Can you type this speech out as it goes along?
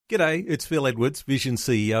G'day, it's Phil Edwards, Vision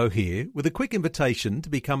CEO here, with a quick invitation to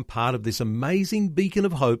become part of this amazing beacon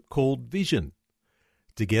of hope called Vision.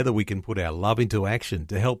 Together we can put our love into action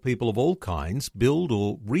to help people of all kinds build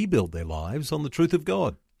or rebuild their lives on the truth of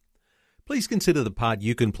God. Please consider the part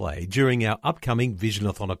you can play during our upcoming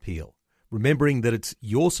Visionathon appeal, remembering that it's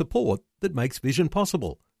your support that makes Vision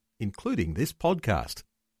possible, including this podcast.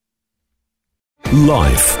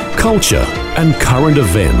 Life, culture, and current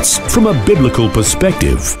events from a biblical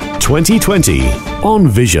perspective. 2020 on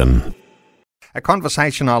Vision. A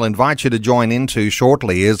conversation I'll invite you to join into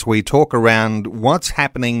shortly as we talk around what's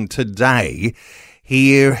happening today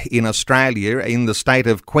here in Australia, in the state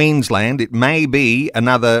of Queensland. It may be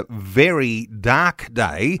another very dark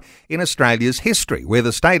day in Australia's history, where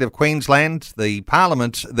the state of Queensland, the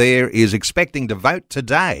Parliament there, is expecting to vote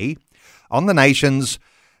today on the nation's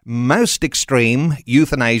most extreme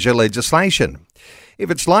euthanasia legislation. If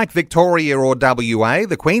it's like Victoria or WA,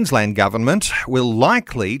 the Queensland government will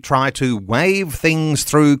likely try to wave things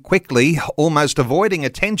through quickly, almost avoiding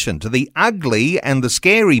attention to the ugly and the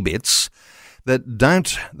scary bits that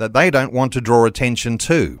they don't want to draw attention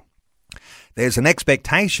to. There's an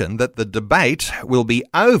expectation that the debate will be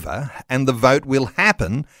over and the vote will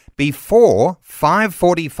happen before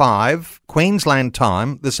 5:45 Queensland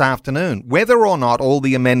time this afternoon, whether or not all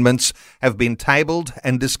the amendments have been tabled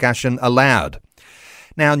and discussion allowed.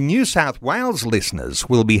 Now, New South Wales listeners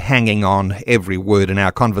will be hanging on every word in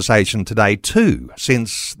our conversation today too,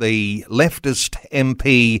 since the leftist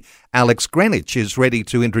MP Alex Greenwich is ready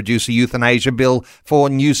to introduce a euthanasia bill for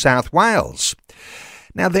New South Wales.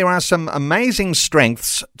 Now, there are some amazing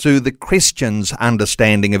strengths to the Christians'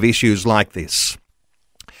 understanding of issues like this.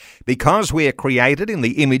 Because we are created in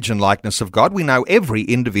the image and likeness of God, we know every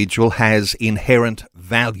individual has inherent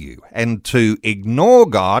value, and to ignore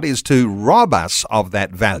God is to rob us of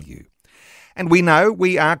that value. And we know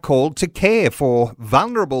we are called to care for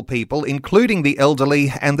vulnerable people, including the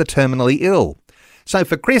elderly and the terminally ill. So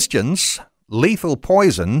for Christians, lethal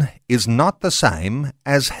poison is not the same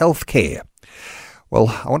as health care. Well,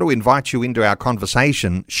 I want to invite you into our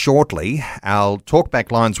conversation shortly. Our talkback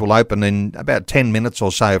lines will open in about 10 minutes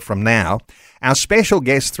or so from now. Our special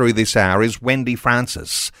guest through this hour is Wendy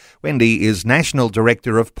Francis. Wendy is National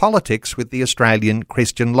Director of Politics with the Australian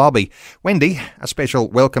Christian Lobby. Wendy, a special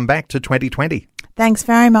welcome back to 2020. Thanks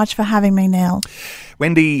very much for having me, Neil.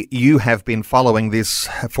 Wendy, you have been following this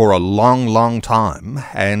for a long, long time,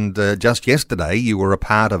 and just yesterday you were a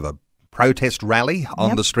part of a protest rally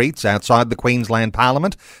on the streets outside the Queensland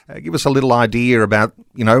Parliament. Give us a little idea about,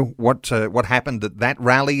 what happened at that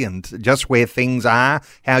rally and just where things are,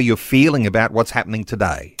 how you're feeling about what's happening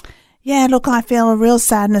today. Yeah, look, I feel a real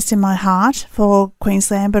sadness in my heart for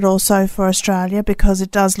Queensland, but also for Australia, because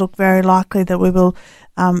it does look very likely that we will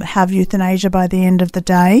have euthanasia by the end of the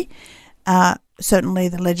day. Certainly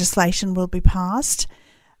the legislation will be passed.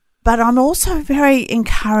 But I'm also very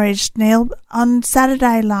encouraged, Neil. On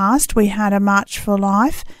Saturday last, we had a March for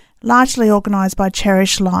Life, largely organised by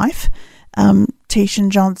Cherish Life, Tish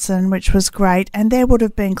and Johnson, which was great. And there would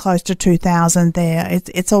have been close to 2,000 there.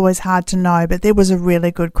 It's always hard to know, but there was a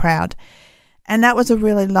really good crowd. And that was a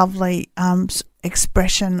really lovely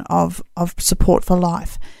expression of support for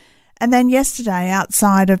life. And then yesterday,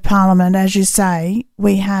 outside of Parliament, as you say,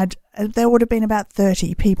 there would have been about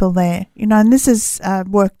 30 people there, and this is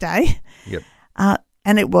work day. Yep.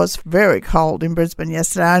 And it was very cold in Brisbane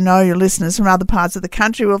yesterday. I know your listeners from other parts of the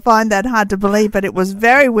country will find that hard to believe, but it was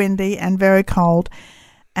very windy and very cold.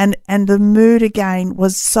 And the mood again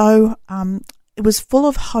was so, it was full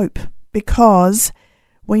of hope, because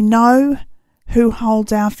we know who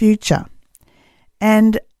holds our future.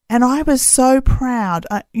 And I was so proud,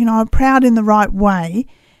 I'm proud in the right way,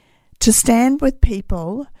 to stand with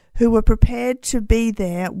people who were prepared to be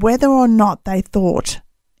there whether or not they thought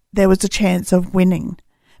there was a chance of winning.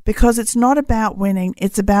 Because it's not about winning,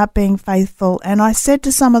 it's about being faithful. And I said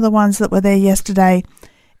to some of the ones that were there yesterday,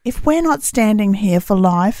 if we're not standing here for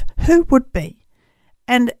life, who would be?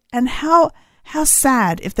 And how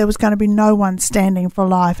sad if there was going to be no one standing for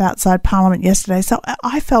life outside Parliament yesterday. So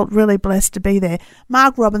I felt really blessed to be there.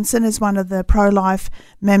 Mark Robinson is one of the pro-life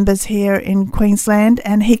members here in Queensland,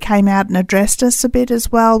 and he came out and addressed us a bit as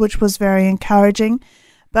well, which was very encouraging.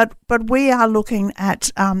 But we are looking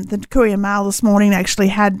at the Courier Mail this morning actually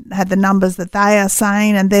had the numbers that they are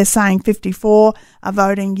saying, and they're saying 54 are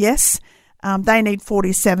voting yes. They need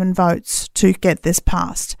 47 votes to get this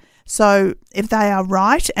passed. So if they are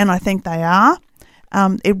right, and I think they are,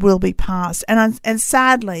 it will be passed. And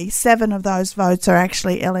sadly, 7 of those votes are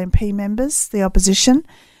actually LNP members, the opposition.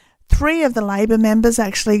 3 of the Labor members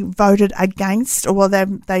actually voted against, or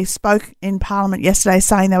they spoke in Parliament yesterday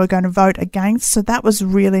saying they were going to vote against. So that was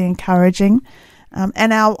really encouraging.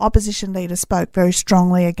 And our opposition leader spoke very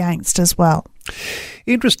strongly against as well.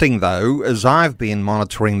 Interesting, though, as I've been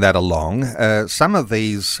monitoring that along, some of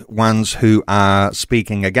these ones who are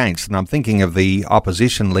speaking against, and I'm thinking of the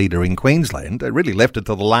opposition leader in Queensland, really left it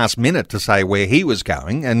to the last minute to say where he was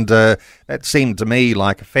going, and that seemed to me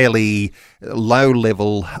like a fairly low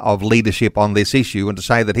level of leadership on this issue, and to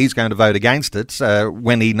say that he's going to vote against it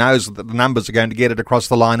when he knows that the numbers are going to get it across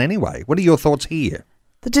the line anyway. What are your thoughts here?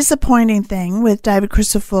 The disappointing thing with David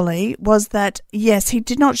Crisafulli was that, yes, he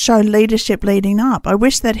did not show leadership leading up. I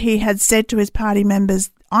wish that he had said to his party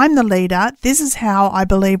members, I'm the leader, this is how I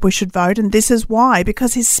believe we should vote, and this is why,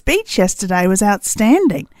 because his speech yesterday was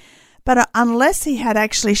outstanding. But unless he had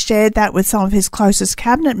actually shared that with some of his closest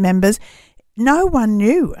cabinet members, no one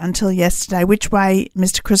knew until yesterday which way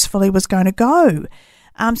Mr. Crisafulli was going to go.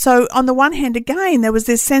 So on the one hand, again, there was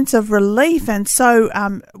this sense of relief and so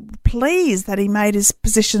pleased that he made his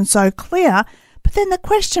position so clear. But then the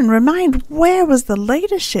question remained, where was the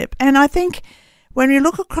leadership? And I think when you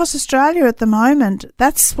look across Australia at the moment,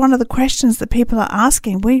 that's one of the questions that people are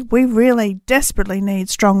asking. We really desperately need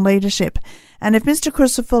strong leadership. And if Mr.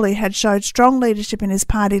 Crisafulli had showed strong leadership in his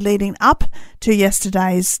party leading up to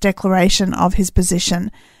yesterday's declaration of his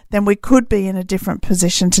position, then we could be in a different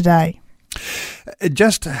position today.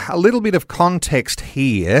 Just a little bit of context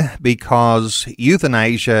here, because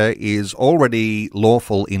euthanasia is already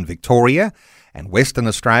lawful in Victoria, and Western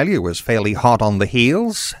Australia was fairly hot on the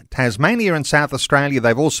heels. Tasmania and South Australia,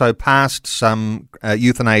 they've also passed some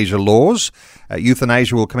euthanasia laws.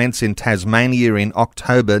 Euthanasia will commence in Tasmania in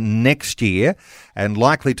October next year, and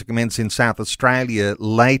likely to commence in South Australia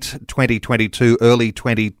late 2022, early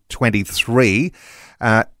 2023.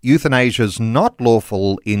 Euthanasia is not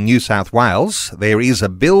lawful in New South Wales. There is a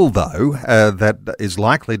bill, though, that is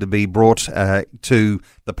likely to be brought to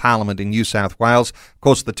the Parliament in New South Wales. Of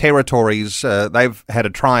course, the territories, they've had a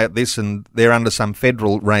try at this and they're under some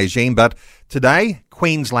federal regime. But today,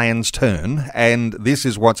 Queensland's turn, and this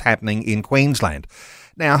is what's happening in Queensland.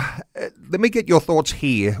 Now, let me get your thoughts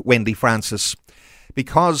here, Wendy Francis,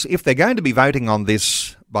 because if they're going to be voting on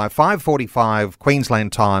this by 5:45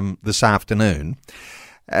 Queensland time this afternoon,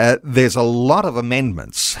 there's a lot of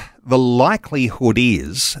amendments. The likelihood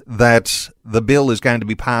is that the bill is going to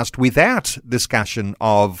be passed without discussion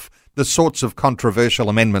of the sorts of controversial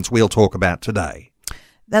amendments we'll talk about today.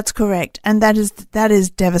 That's correct, and that is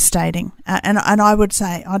devastating. And I would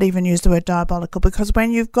say I'd even use the word diabolical, because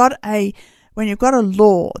when you've got a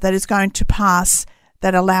law that is going to pass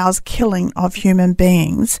that allows killing of human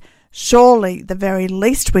beings, surely the very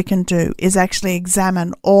least we can do is actually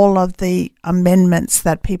examine all of the amendments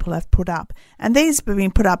that people have put up. And these have been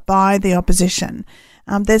put up by the opposition.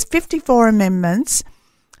 There's 54 amendments.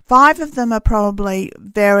 5 of them are probably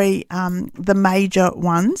the major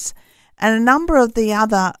ones. And a number of the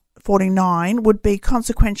other 49 would be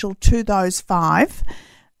consequential to those 5.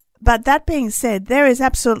 But that being said, there is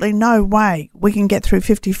absolutely no way we can get through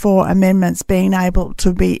 54 amendments being able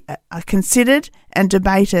to be considered and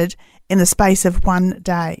debated in the space of one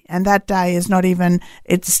day. And that day is not even,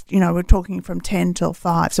 we're talking from 10 till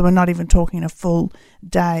 5, so we're not even talking a full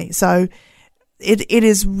day. So it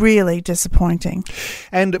is really disappointing.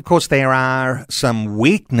 And of course, there are some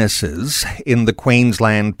weaknesses in the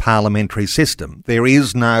Queensland parliamentary system. There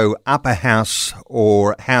is no upper house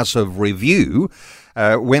or house of review.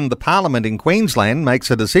 When the Parliament in Queensland makes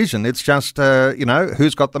a decision, it's just,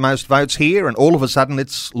 who's got the most votes here, and all of a sudden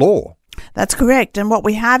it's law. That's correct. And what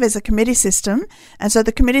we have is a committee system. And so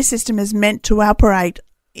the committee system is meant to operate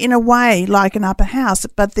in a way like an upper house.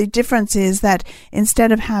 But the difference is that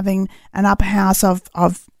instead of having an upper house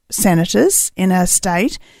of senators in a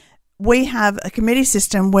state, we have a committee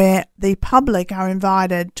system where the public are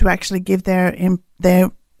invited to actually give their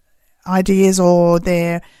ideas or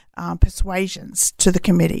their persuasions to the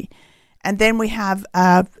committee. And then we have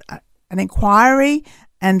an inquiry,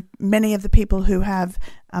 and many of the people who have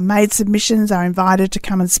made submissions are invited to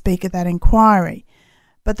come and speak at that inquiry.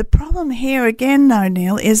 But the problem here again, though,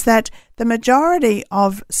 Neil, is that the majority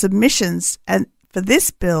of submissions for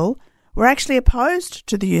this bill were actually opposed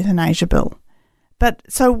to the euthanasia bill. But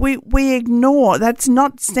so we ignore, that's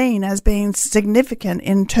not seen as being significant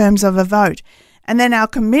in terms of a vote. And then our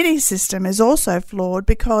committee system is also flawed,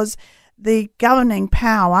 because the governing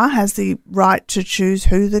power has the right to choose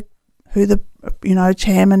who the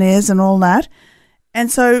chairman is and all that.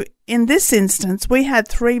 And so in this instance, we had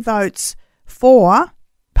 3 votes for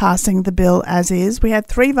passing the bill as is. We had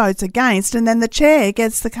 3 votes against, and then the chair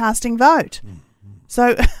gets the casting vote.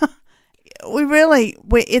 So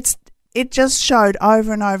it just showed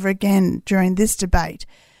over and over again during this debate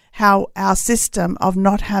how our system of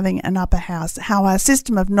not having an upper house, how our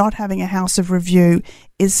system of not having a House of Review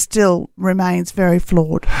remains very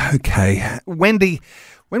flawed. Okay. Wendy,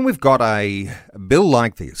 when we've got a bill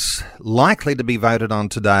like this likely to be voted on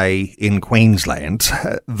today in Queensland,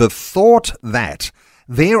 the thought that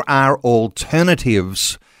there are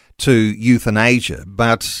alternatives to euthanasia,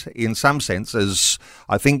 but in some sense, as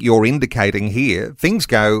I think you're indicating here, things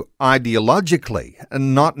go ideologically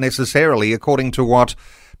and not necessarily according to what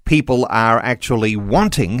people are actually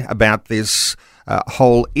wanting about this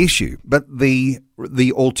whole issue. But the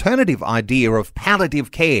alternative idea of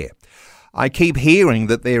palliative care, I keep hearing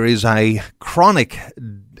that there is a chronic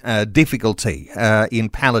difficulty in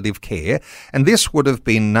palliative care, and this would have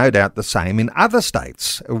been no doubt the same in other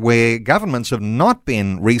states where governments have not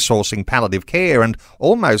been resourcing palliative care and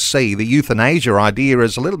almost see the euthanasia idea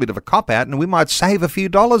as a little bit of a cop-out, and we might save a few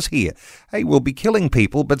dollars here. Hey, we'll be killing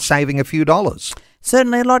people but saving a few dollars.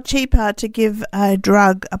 Certainly a lot cheaper to give a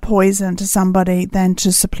drug, a poison to somebody than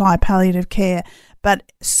to supply palliative care.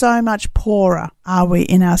 But so much poorer are we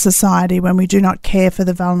in our society when we do not care for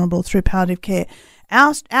the vulnerable through palliative care.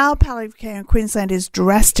 Our palliative care in Queensland is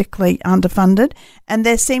drastically underfunded, and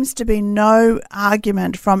there seems to be no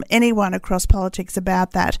argument from anyone across politics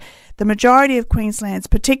about that. The majority of Queenslanders,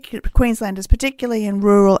 particularly in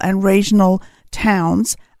rural and regional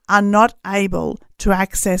towns, are not able to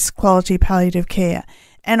access quality palliative care.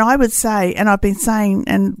 And I would say, and I've been saying,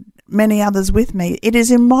 and many others with me, it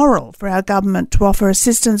is immoral for our government to offer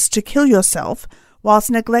assistance to kill yourself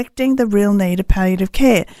whilst neglecting the real need of palliative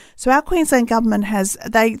care. So our Queensland government has,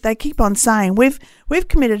 they keep on saying, we've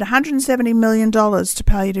committed $170 million to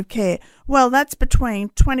palliative care. Well, that's between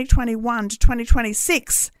 2021 to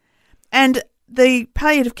 2026. And the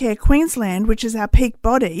Palliative Care Queensland, which is our peak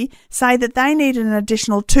body, say that they need an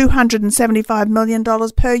additional $275 million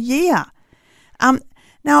per year.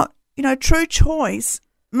 Now, true choice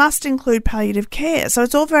must include palliative care. So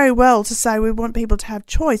it's all very well to say we want people to have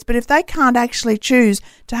choice, but if they can't actually choose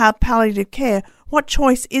to have palliative care, what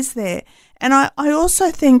choice is there? And I also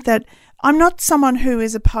think that I'm not someone who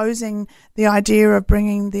is opposing the idea of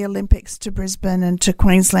bringing the Olympics to Brisbane and to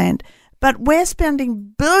Queensland, but we're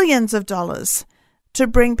spending billions of dollars to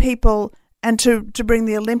bring people and to bring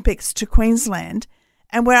the Olympics to Queensland,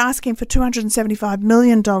 and we're asking for $275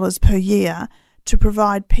 million per year to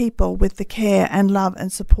provide people with the care and love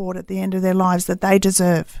and support at the end of their lives that they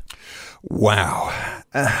deserve. Wow.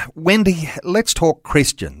 Wendy, let's talk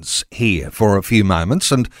Christians here for a few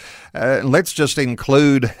moments, and let's just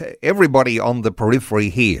include everybody on the periphery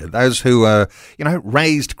here, those who are,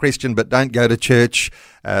 raised Christian but don't go to church,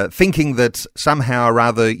 thinking that somehow or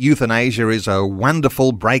other euthanasia is a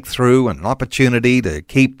wonderful breakthrough and an opportunity to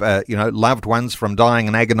keep, loved ones from dying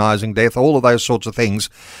an agonising death, all of those sorts of things.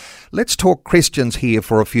 Let's talk Christians here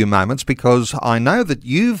for a few moments, because I know that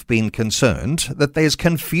you've been concerned that there's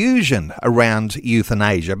confusion around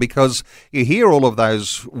euthanasia, because you hear all of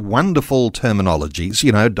those wonderful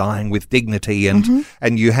terminologies, dying with dignity, and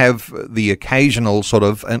you have the occasional sort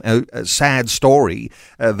of a sad story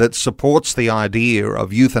that supports the idea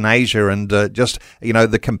of euthanasia and just,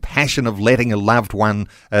 the compassion of letting a loved one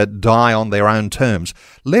die on their own terms.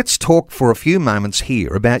 Let's talk for a few moments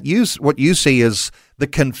here about what you see as the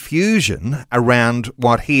confusion around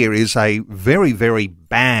what here is a very, very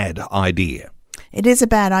bad idea. It is a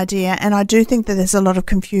bad idea, and I do think that there's a lot of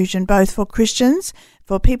confusion, both for Christians,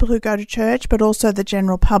 for people who go to church, but also the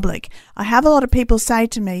general public. I have a lot of people say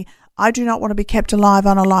to me, I do not want to be kept alive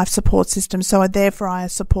on a life support system, so therefore I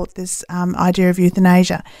support this idea of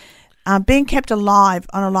euthanasia. Being kept alive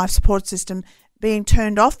on a life support system, being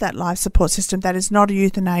turned off that life support system, that is not a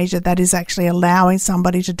euthanasia, that is actually allowing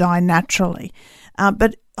somebody to die naturally.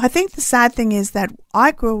 But I think the sad thing is that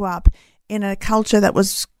I grew up in a culture that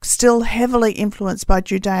was still heavily influenced by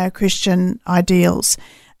Judeo-Christian ideals.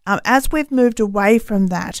 As we've moved away from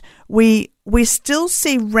that, we still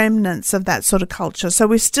see remnants of that sort of culture. So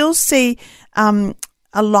we still see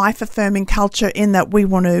a life-affirming culture in that we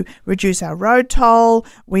want to reduce our road toll,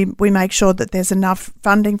 we make sure that there's enough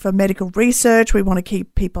funding for medical research, we want to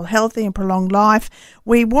keep people healthy and prolong life.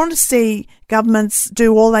 We want to see governments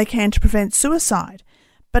do all they can to prevent suicide.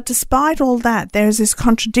 But despite all that, there is this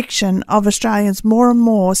contradiction of Australians more and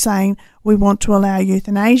more saying we want to allow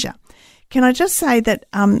euthanasia. Can I just say that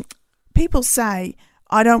people say,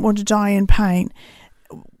 I don't want to die in pain.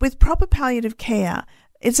 With proper palliative care,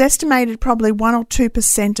 it's estimated probably 1 or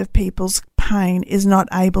 2% of people's pain is not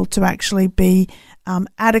able to actually be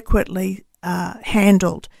adequately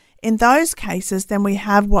handled. in those cases, then we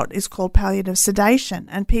have what is called palliative sedation,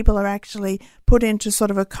 and people are actually put into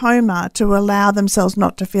sort of a coma to allow themselves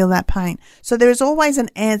not to feel that pain. So there is always an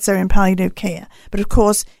answer in palliative care. But of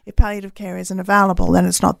course, if palliative care isn't available, then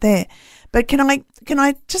it's not there. But can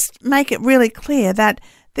I just make it really clear that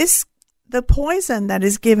the poison that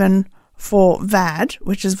is given for VAD,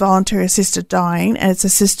 which is voluntary assisted dying, and it's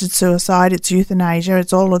assisted suicide, it's euthanasia,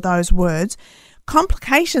 it's all of those words,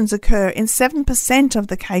 complications occur in 7% of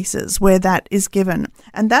the cases where that is given.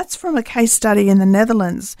 And that's from a case study in the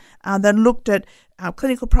Netherlands that looked at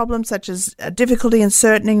clinical problems such as difficulty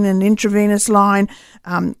inserting an intravenous line,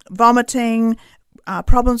 vomiting,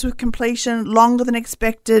 problems with completion, longer than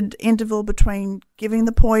expected interval between giving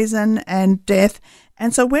the poison and death.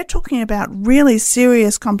 And so we're talking about really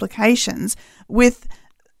serious complications with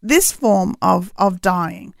this form of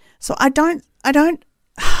dying. So I don't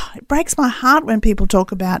it breaks my heart when people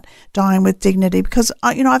talk about dying with dignity, because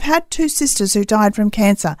I've had two sisters who died from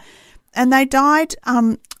cancer, and they died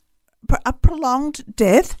a prolonged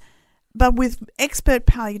death, but with expert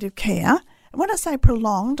palliative care. And when I say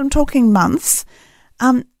prolonged, I'm talking months.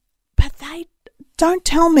 But they don't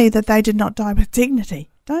tell me that they did not die with dignity.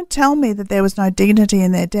 Don't tell me that there was no dignity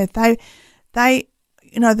in their death. They,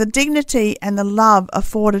 the dignity and the love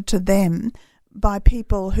afforded to them by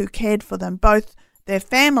people who cared for them, both their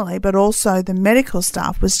family but also the medical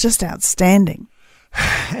staff, was just outstanding.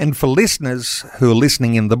 And for listeners who are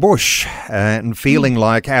listening in the bush and feeling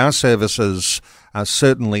like our services are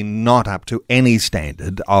certainly not up to any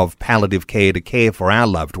standard of palliative care to care for our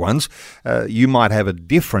loved ones, you might have a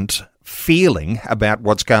different feeling about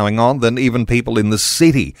what's going on than even people in the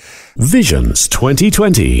city. Visions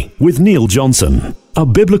 2020 with Neil Johnson. A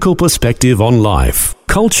biblical perspective on life,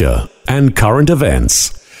 culture and current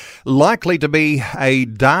events. Likely to be a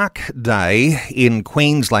dark day in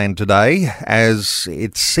Queensland today, as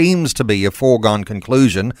it seems to be a foregone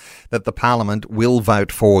conclusion that the Parliament will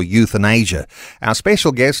vote for euthanasia. Our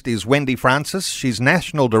special guest is Wendy Francis. She's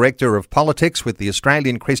National Director of Politics with the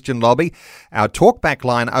Australian Christian Lobby. Our talkback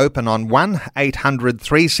line open on 1-800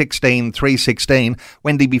 316 316.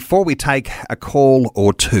 Wendy, before we take a call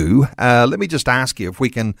or two, let me just ask you if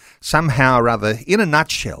we can somehow or other, in a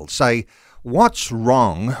nutshell, say what's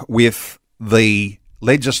wrong with the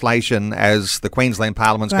legislation as the Queensland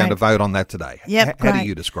Parliament's going to vote on that today? Yep, How do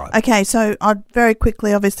you describe it? Okay, so very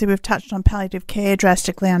quickly, obviously we've touched on palliative care,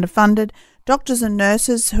 drastically underfunded. Doctors and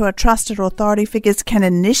nurses who are trusted authority figures can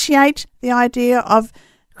initiate the idea of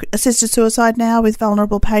assisted suicide now with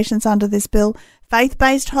vulnerable patients under this bill.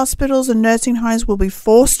 Faith-based hospitals and nursing homes will be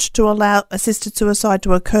forced to allow assisted suicide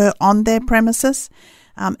to occur on their premises.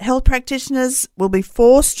 Health practitioners will be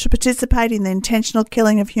forced to participate in the intentional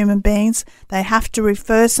killing of human beings. They have to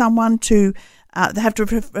refer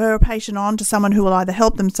refer a patient on to someone who will either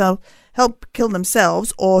help kill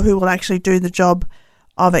themselves, or who will actually do the job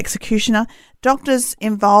of executioner. Doctors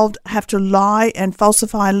involved have to lie and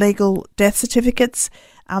falsify legal death certificates.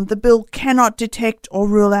 The bill cannot detect or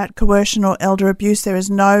rule out coercion or elder abuse.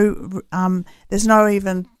 There's no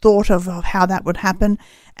even thought of how that would happen.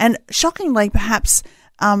 And shockingly, perhaps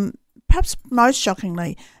most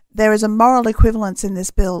shockingly, there is a moral equivalence in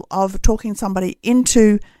this bill of talking somebody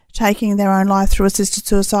into taking their own life through assisted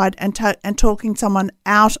suicide and talking someone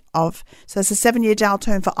out of. So it's a 7-year jail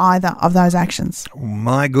term for either of those actions.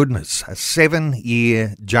 My goodness, a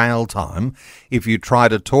 7-year jail time if you try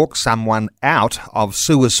to talk someone out of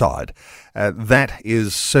suicide. That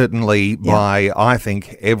is certainly, by, I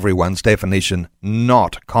think, everyone's definition,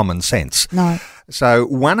 not common sense. No. So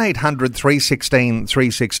 1-800 316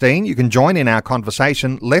 316, you can join in our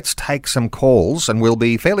conversation. Let's take some calls, and we'll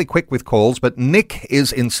be fairly quick with calls. But Nick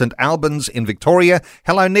is in St Albans in Victoria.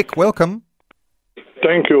 Hello, Nick. Welcome.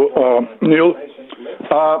 Thank you, Neil.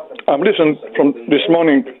 I'm listening from this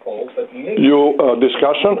morning your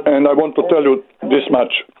discussion, and I want to tell you this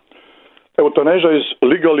much. Euthanasia is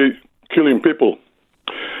legally killing people.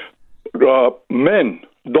 Men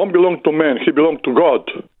don't belong to men. He belongs to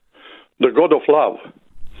God, the God of love.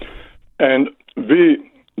 And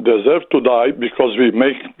we deserve to die because we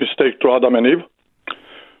make mistake to Adam and Eve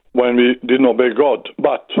when we didn't obey God.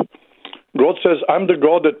 But God says, I'm the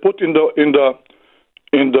God that put in the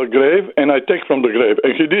grave, and I take from the grave.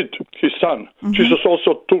 And he did, his son. Mm-hmm. Jesus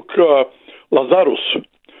also took Lazarus.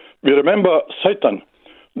 We remember Satan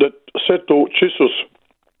that said to Jesus,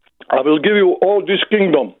 I will give you all this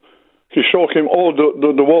kingdom. He showed him all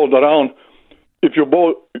the world around if you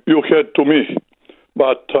bow your head to me.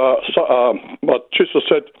 But Jesus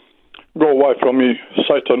said, go away from me,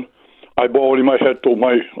 Satan. I bow only my head to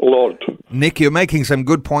my Lord. Nick, you're making some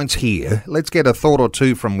good points here. Let's get a thought or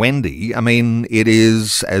two from Wendy. I mean, it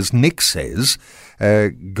is, as Nick says,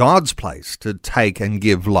 God's place to take and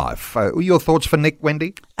give life. Your thoughts for Nick,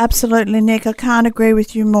 Wendy? Absolutely, Nick. I can't agree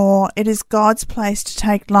with you more. It is God's place to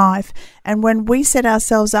take life. And when we set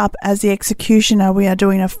ourselves up as the executioner, we are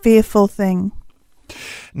doing a fearful thing.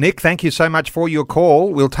 Nick, thank you so much for your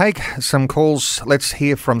call. We'll take some calls. Let's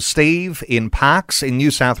hear from Steve in Parkes in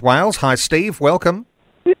New South Wales. Hi, Steve. Welcome.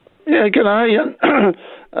 Yeah, g'day,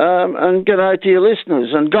 and g'day to your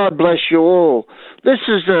listeners, and God bless you all. This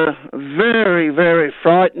is very, very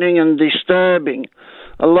frightening and disturbing.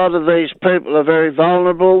 A lot of these people are very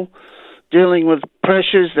vulnerable, dealing with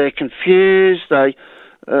pressures. They're confused. They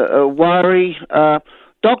worry.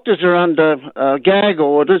 Doctors are under gag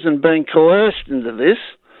orders and being coerced into this.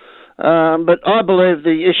 But I believe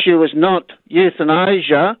the issue is not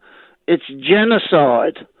euthanasia, it's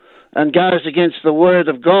genocide, and goes against the word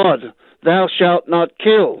of God. Thou shalt not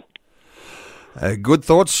kill. Good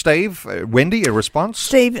thoughts, Steve. Wendy, a response?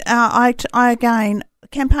 Steve, I again,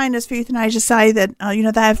 campaigners for euthanasia say that,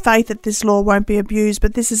 they have faith that this law won't be abused,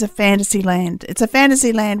 but this is a fantasy land. It's a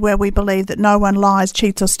fantasy land where we believe that no one lies,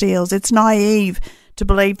 cheats or steals. It's naive to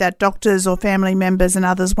believe that doctors or family members and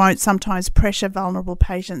others won't sometimes pressure vulnerable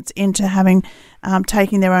patients into having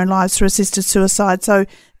taking their own lives through assisted suicide. So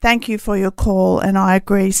thank you for your call, and I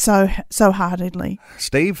agree so heartedly.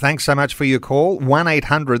 Steve, thanks so much for your call.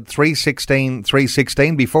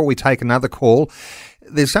 1-800-316-316. Before we take another call,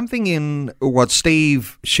 there's something in what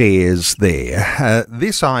Steve shares there,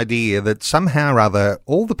 this idea that somehow or other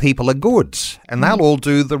all the people are good and they'll all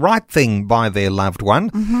do the right thing by their loved one.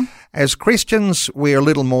 Mm-hmm. As Christians, we're a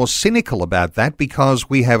little more cynical about that because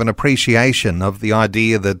we have an appreciation of the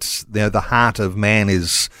idea that the heart of man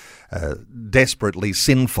is desperately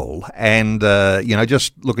sinful, and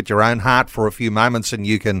just look at your own heart for a few moments, and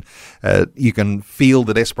you can feel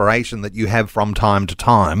the desperation that you have from time to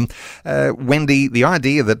time. Wendy, the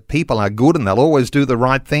idea that people are good and they'll always do the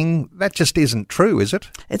right thing, that just isn't true, is it?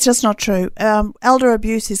 It's just not true. Elder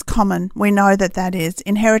abuse is common. We know that is.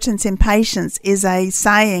 Inheritance impatience is a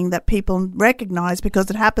saying that people recognise because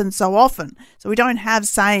it happens so often. So we don't have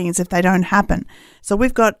sayings if they don't happen. So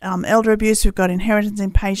we've got elder abuse, we've got inheritance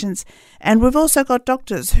impatience, and we've also got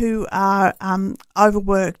doctors who are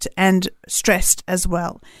overworked and stressed as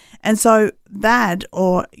well. And so that,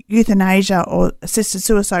 or euthanasia or assisted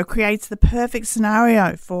suicide, creates the perfect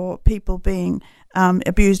scenario for people being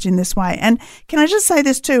abused in this way. And can I just say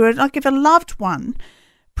this too? Like if a loved one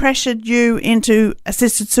pressured you into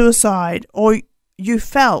assisted suicide, or you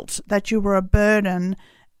felt that you were a burden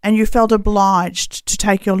and you felt obliged to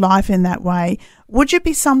take your life in that way, would you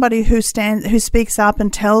be somebody who speaks up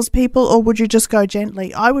and tells people, or would you just go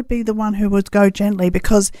gently? I would be the one who would go gently,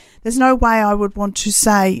 because there's no way I would want to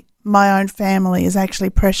say my own family is actually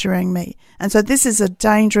pressuring me. And so this is a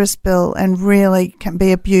dangerous bill and really can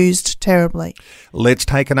be abused terribly. Let's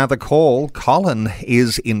take another call. Colin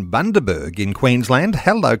is in Bundaberg in Queensland.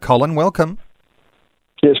 Hello, Colin. Welcome.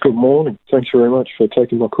 Yes, good morning. Thanks very much for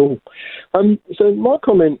taking my call. So my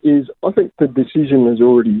comment is, I think the decision has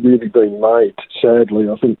already really been made, sadly.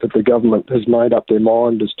 I think that the government has made up their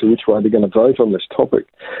mind as to which way they're going to vote on this topic.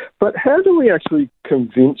 But how do we actually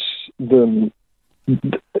convince them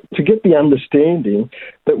to get the understanding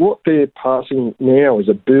that what they're passing now is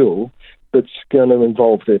a bill that's going to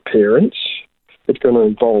involve their parents, it's going to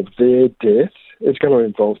involve their death, it's going to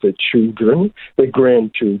involve their children, their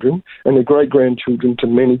grandchildren, and their great-grandchildren to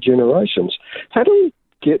many generations. How do we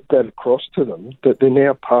get that across to them, that they're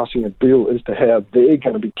now passing a bill as to how they're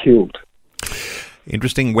going to be killed?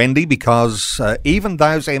 Interesting, Wendy, because even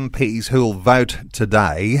those MPs who'll vote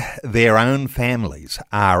today, their own families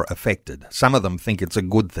are affected. Some of them think it's a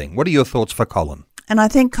good thing. What are your thoughts for Colin? And I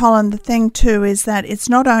think, Colin, the thing too is that it's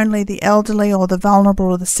not only the elderly or the vulnerable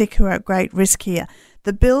or the sick who are at great risk here.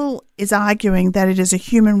 The bill is arguing that it is a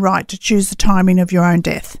human right to choose the timing of your own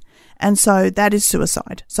death. And so that is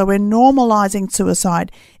suicide. So we're normalising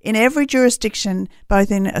suicide in every jurisdiction, both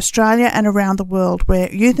in Australia and around the world,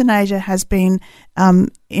 where euthanasia has been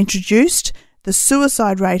introduced. The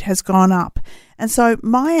suicide rate has gone up. And so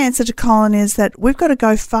my answer to Colin is that we've got to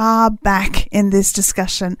go far back in this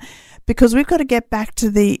discussion, because we've got to get back to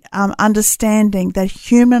the understanding that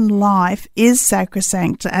human life is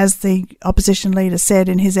sacrosanct, as the opposition leader said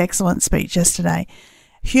in his excellent speech yesterday.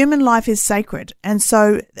 Human life is sacred. And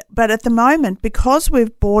so, but at the moment, because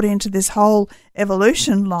we've bought into this whole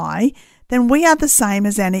evolution lie, then we are the same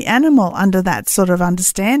as any animal under that sort of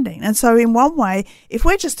understanding. And so in one way, if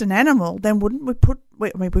we're just an animal, then wouldn't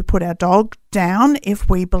we put our dog down if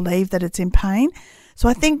we believe that it's in pain? So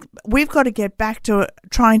I think we've got to get back to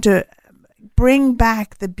trying to bring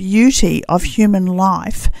back the beauty of human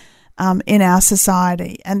life in our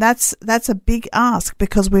society. And that's a big ask,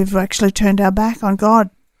 because we've actually turned our back on God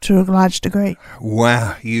to a large degree.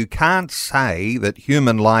 Wow, you can't say that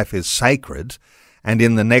human life is sacred and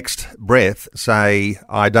in the next breath say,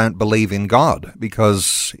 I don't believe in God,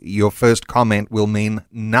 because your first comment will mean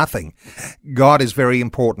nothing. God is very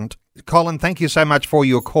important. Colin, thank you so much for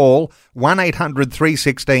your call.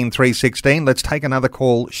 1-800-316-316. Let's take another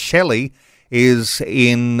call. Shelley is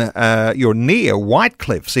you're near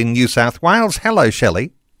Whitecliffs in New South Wales. Hello,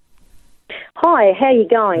 Shelley. Hi, how are you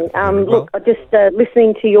going? Look, I'm just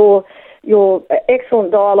listening to your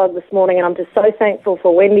excellent dialogue this morning, and I'm just so thankful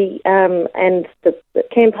for Wendy and the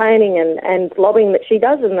campaigning and lobbying that she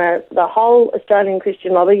does, and the whole Australian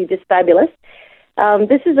Christian lobby. You're just fabulous.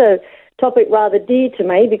 This is a topic rather dear to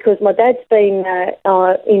me, because my dad's been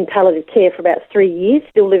in palliative care for about 3 years,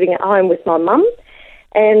 still living at home with my mum.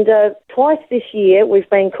 And twice this year we've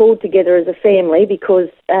been called together as a family because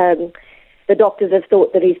the doctors have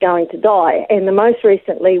thought that he's going to die. And the most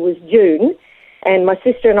recently was June, and my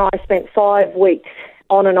sister and I spent 5 weeks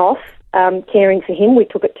on and off caring for him. We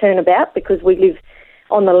took it turnabout because we live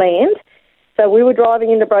on the land. So we were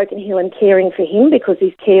driving into Broken Hill and caring for him because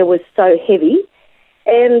his care was so heavy.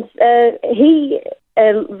 And he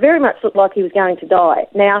very much looked like he was going to die.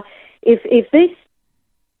 Now, if these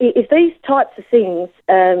types of things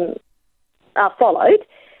are followed,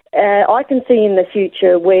 I can see in the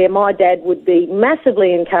future where my dad would be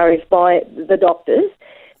massively encouraged by the doctors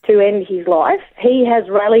to end his life. He has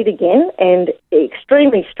rallied again and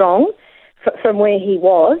extremely strong from where he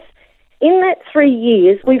was. In that 3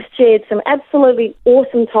 years, we've shared some absolutely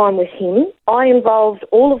awesome time with him. I involved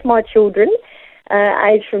all of my children,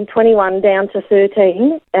 aged from 21 down to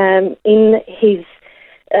 13, in his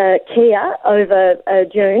care over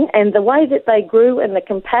June, and the way that they grew and the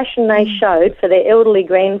compassion they showed for their elderly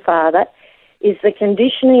grandfather is the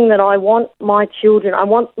conditioning that I want my children. I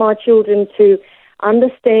want my children to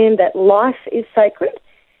understand that life is sacred,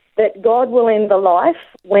 that God will end the life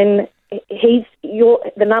when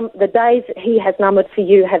the days that he has numbered for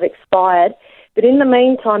you have expired. But in the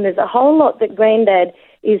meantime, there's a whole lot that Granddad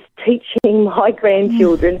is teaching my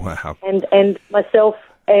grandchildren and myself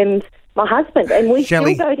and my husband, and we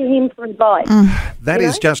Shelley, still go to him for advice. That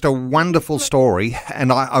is just a wonderful story,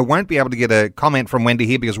 and I won't be able to get a comment from Wendy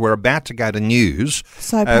here because we're about to go to news.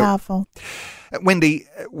 So powerful. Wendy,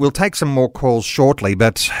 we'll take some more calls shortly,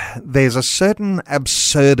 but there's a certain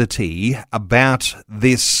absurdity about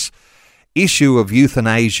this issue of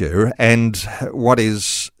euthanasia and what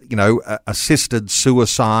is, assisted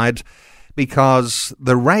suicide, because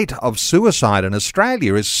the rate of suicide in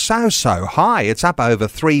Australia is so high. It's up over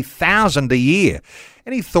 3,000 a year.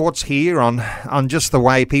 Any thoughts here on just the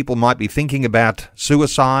way people might be thinking about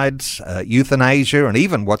suicides, euthanasia, and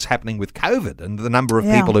even what's happening with COVID and the number of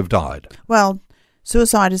people who've died? Well,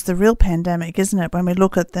 suicide is the real pandemic, isn't it, when we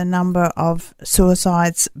look at the number of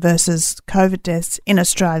suicides versus COVID deaths in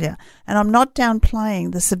Australia. And I'm not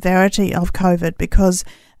downplaying the severity of COVID, because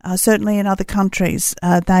certainly in other countries,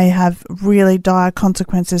 they have really dire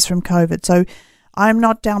consequences from COVID. So I'm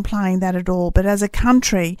not downplaying that at all. But as a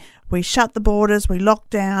country, we shut the borders, we lock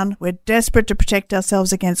down, we're desperate to protect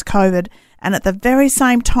ourselves against COVID. And at the very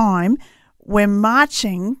same time, we're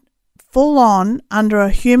marching full on under a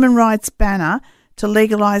human rights banner to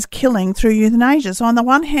legalise killing through euthanasia. So on the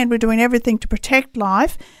one hand, we're doing everything to protect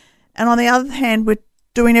life, and on the other hand, we're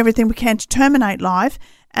doing everything we can to terminate life.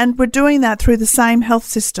 And we're doing that through the same health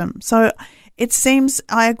system. So it seems,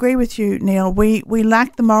 I agree with you, Neil, we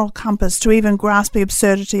lack the moral compass to even grasp the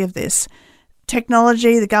absurdity of this.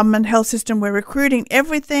 Technology, the government health system, we're recruiting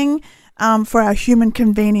everything for our human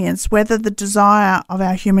convenience, whether the desire of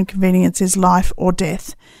our human convenience is life or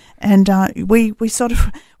death. And we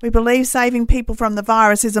believe saving people from the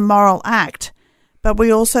virus is a moral act, but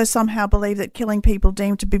we also somehow believe that killing people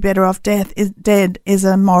deemed to be better off dead is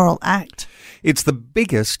a moral act. It's the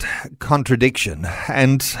biggest contradiction.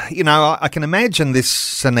 And, I can imagine this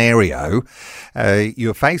scenario.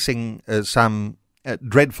 You're facing some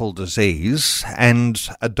dreadful disease, and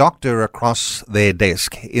a doctor across their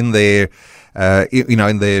desk in their,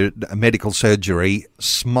 in their medical surgery,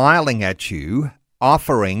 smiling at you,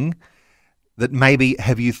 offering that maybe,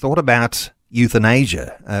 have you thought about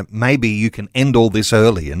euthanasia? Maybe you can end all this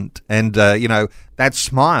early. And that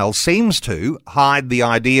smile seems to hide the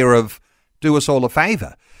idea of do us all a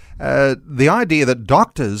favour. The idea that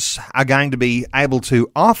doctors are going to be able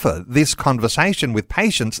to offer this conversation with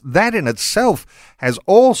patients, that in itself has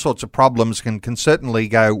all sorts of problems and can certainly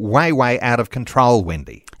go way out of control,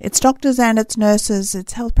 Wendy. It's doctors and it's nurses,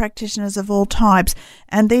 it's health practitioners of all types,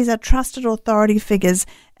 and these are trusted authority figures.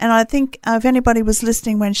 And I think if anybody was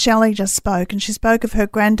listening when Shelley just spoke, and she spoke of her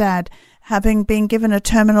granddad having been given a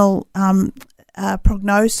terminal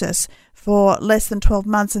prognosis for less than 12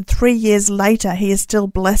 months, and 3 years later he is still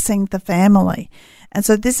blessing the family. And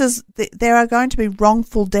so there are going to be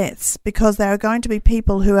wrongful deaths, because there are going to be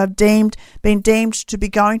people who have been deemed to be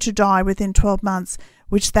going to die within 12 months,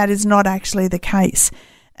 which that is not actually the case.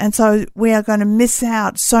 And so we are going to miss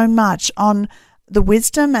out so much on the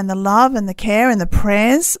wisdom and the love and the care and the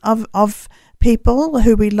prayers of people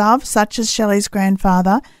who we love, such as Shelley's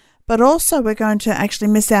grandfather. But also we're going to actually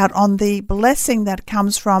miss out on the blessing that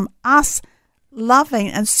comes from us loving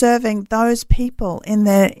and serving those people in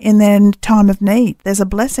their time of need. There's a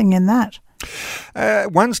blessing in that.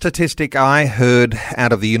 One statistic I heard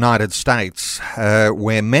out of the United States,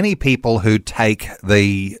 where many people who take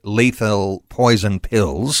the lethal poison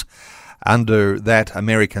pills under that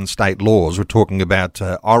American state laws, we're talking about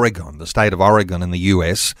Oregon, the state of Oregon in the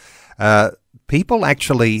US, people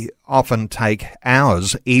actually often take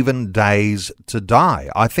hours, even days to die.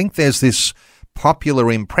 I think there's this popular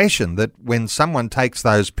impression that when someone takes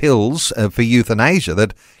those pills for euthanasia,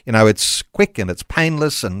 that, it's quick and it's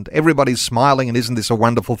painless and everybody's smiling and isn't this a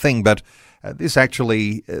wonderful thing? But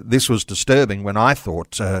this was disturbing when I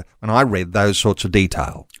read those sorts of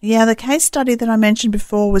detail. Yeah, the case study that I mentioned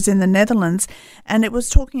before was in the Netherlands, and it was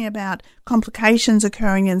talking about complications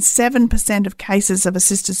occurring in 7% of cases of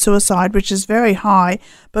assisted suicide, which is very high,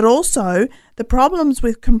 but also the problems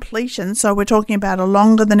with completion. So we're talking about a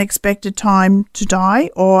longer than expected time to die,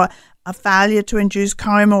 or a failure to induce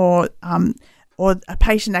coma, or a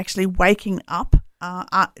patient actually waking up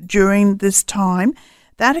during this time.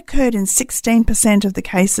 That occurred in 16% of the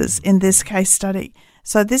cases in this case study.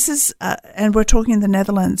 So this is, and we're talking in the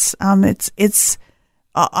Netherlands. I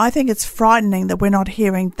think it's frightening that we're not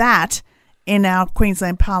hearing that in our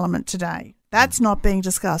Queensland Parliament today. That's not being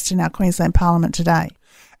discussed in our Queensland Parliament today.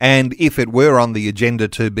 And if it were on the agenda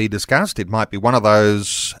to be discussed, it might be one of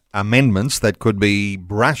those amendments that could be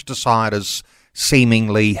brushed aside as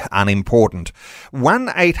seemingly unimportant.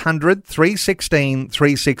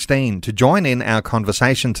 1-800-316-316 to join in our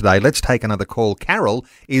conversation today. Let's take another call. Carol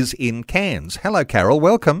is in Cairns. Hello, Carol.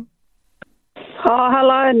 Welcome. Oh,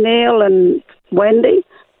 hello, Neil and Wendy.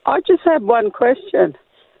 I just have one question.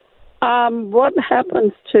 What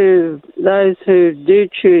happens to those who do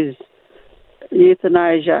choose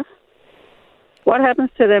euthanasia? What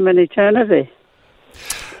happens to them in eternity?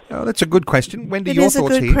 Oh, that's a good question. Wendy, your thoughts here?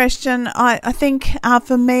 It is a good question. I think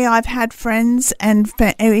for me, I've had friends and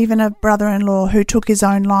even a brother-in-law who took his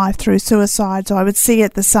own life through suicide, so I would see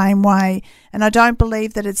it the same way. And I don't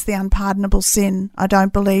believe that it's the unpardonable sin. I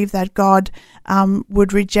don't believe that God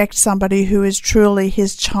would reject somebody who is truly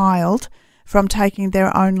his child from taking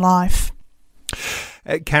their own life.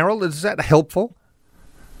 Carol, is that helpful?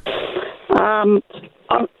 Because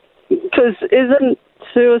isn't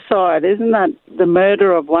that the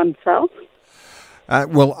murder of oneself?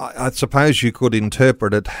 Well, I suppose you could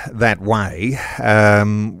interpret it that way.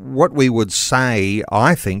 What we would say,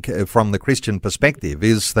 I think, from the Christian perspective,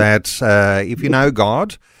 is that if you know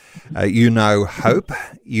God, you know hope,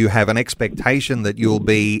 you have an expectation that you'll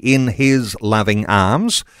be in his loving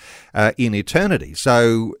arms in eternity.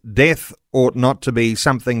 So death ought not to be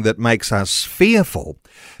something that makes us fearful,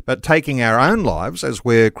 but taking our own lives, as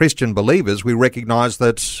we're Christian believers, we recognise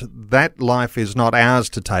that life is not ours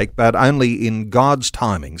to take, but only in God's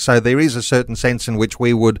timing. So there is a certain sense in which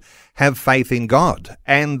we would have faith in God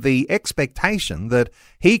and the expectation that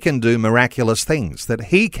he can do miraculous things, that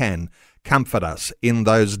he can comfort us in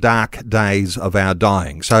those dark days of our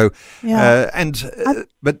dying. So,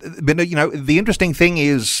 but the interesting thing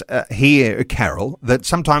is here, Carol, that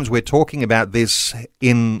sometimes we're talking about this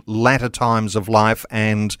in latter times of life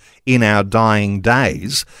and in our dying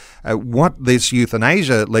days. What this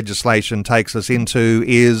euthanasia legislation takes us into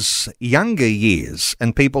is younger years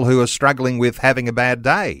and people who are struggling with having a bad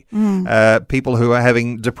day, people who are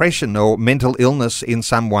having depression or mental illness in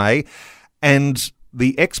some way, and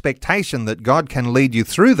the expectation that God can lead you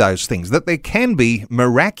through those things, that there can be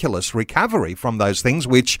miraculous recovery from those things,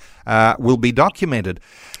 which will be documented.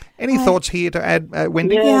 Any thoughts here to add,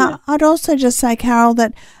 Wendy? Yeah, I'd also just say, Carol,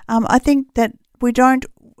 that I think that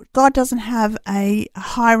God doesn't have a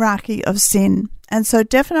hierarchy of sin. And so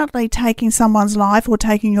definitely taking someone's life or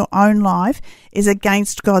taking your own life is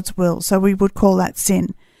against God's will. So we would call that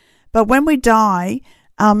sin. But when we die,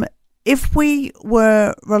 if we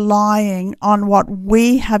were relying on what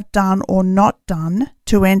we have done or not done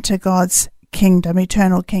to enter God's kingdom,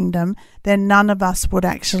 eternal kingdom, then none of us would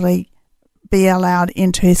actually be allowed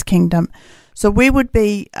into his kingdom. So we would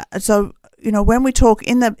be, when we talk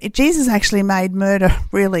Jesus actually made murder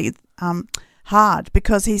really hard,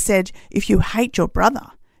 because he said, if you hate your brother,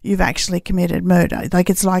 you've actually committed murder. Like,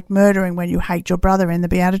 it's like murdering when you hate your brother. In the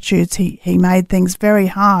Beatitudes, he made things very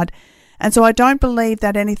hard. And so I don't believe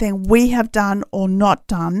that anything we have done or not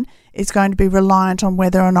done is going to be reliant on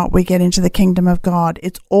whether or not we get into the kingdom of God.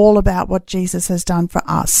 It's all about what Jesus has done for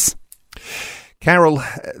us. Carol,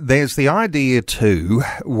 there's the idea too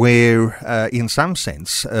where, in some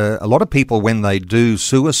sense, a lot of people, when they do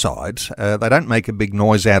suicide, they don't make a big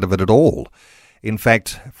noise out of it at all. In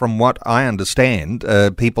fact, from what I understand,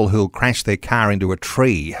 people who'll crash their car into a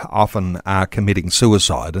tree often are committing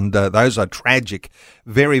suicide, and those are tragic,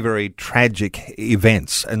 very, very tragic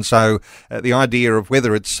events. And so the idea of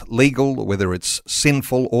whether it's legal, whether it's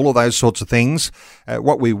sinful, all of those sorts of things,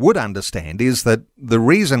 what we would understand is that the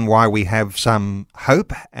reason why we have some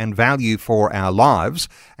hope and value for our lives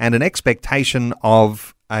and an expectation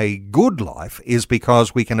of a good life is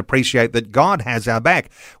because we can appreciate that God has our back.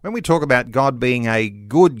 When we talk about God being a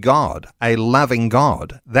good God, a loving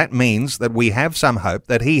God, that means that we have some hope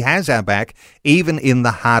that he has our back even in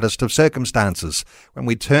the hardest of circumstances. When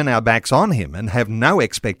we turn our backs on him and have no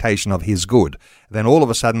expectation of his good, then all of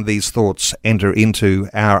a sudden these thoughts enter into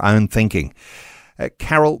our own thinking.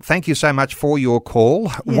 Carol, thank you so much for your call.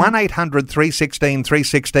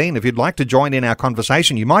 1-800-316-316. If you'd like to join in our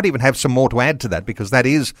conversation, you might even have some more to add to that, because that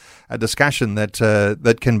is a discussion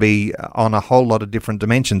that can be on a whole lot of different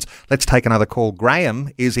dimensions. Let's take another call.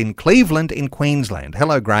 Graham is in Cleveland in Queensland.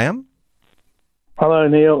 Hello, Graham. Hello,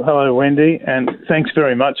 Neil. Hello, Wendy. And thanks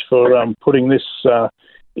very much for putting this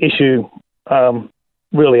issue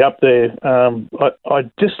really up there.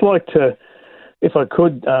 I'd just like to, if I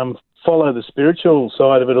could, follow the spiritual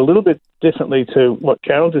side of it a little bit differently to what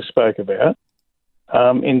Carol just spoke about,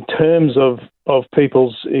 in terms of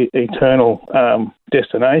people's eternal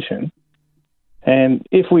destination. And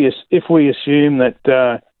if we assume that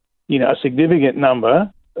a significant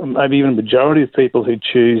number, maybe even a majority of people who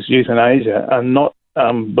choose euthanasia are not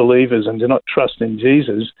believers and do not trust in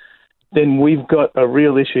Jesus, then we've got a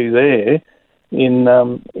real issue there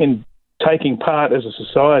in taking part as a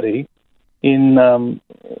society in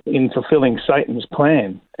fulfilling Satan's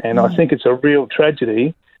plan. And I think it's a real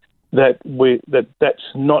tragedy that that's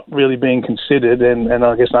not really being considered, and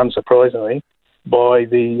I guess unsurprisingly, by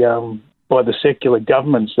the secular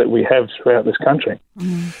governments that we have throughout this country.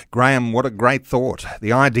 Graham, what a great thought.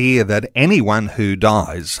 The idea that anyone who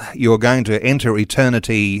dies, you're going to enter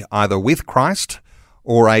eternity either with Christ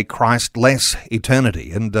or a Christ-less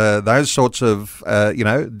eternity. And those sorts of,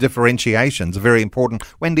 differentiations are very important.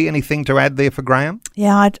 Wendy, anything to add there for Graham?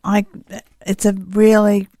 Yeah, it's a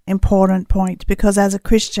really important point, because as a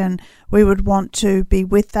Christian, we would want to be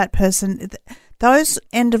with that person. Those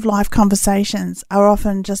end-of-life conversations are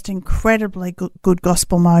often just incredibly good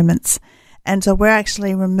gospel moments. And so we're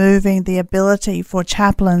actually removing the ability for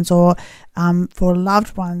chaplains or for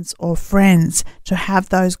loved ones or friends to have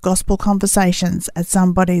those gospel conversations at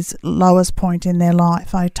somebody's lowest point in their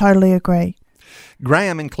life. I totally agree.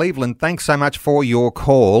 Graham in Cleveland, thanks so much for your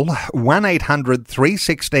call.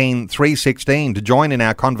 1-800-316-316 to join in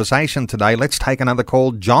our conversation today. Let's take another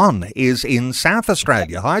call. John is in South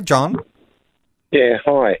Australia. Hi, John. Yeah,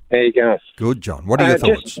 hi. How you going? Good, John. What are your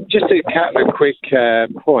thoughts? Just a couple of quick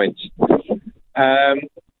points.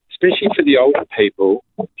 Especially for the older people,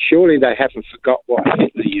 surely they haven't forgot what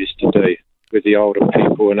Hitler used to do with the older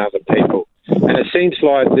people and other people. And it seems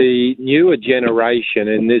like the newer generation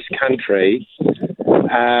in this country,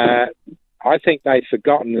 I think they've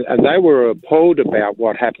forgotten, and they were appalled about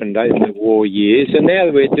what happened in the war years, and now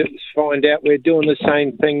we find out we're doing the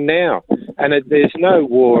same thing now, and there's no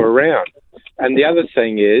war around. And the other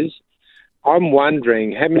thing is, I'm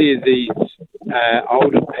wondering how many of these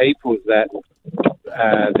older people that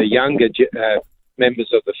the younger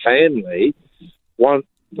members of the family want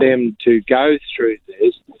them to go through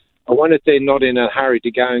this. I wonder if they're not in a hurry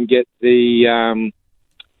to go and get the,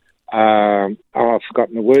 I've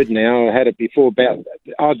forgotten the word now, I had it before, about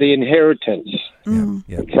the inheritance from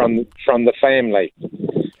the family.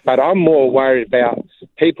 But I'm more worried about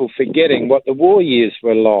people forgetting what the war years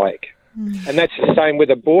were like. And that's the same with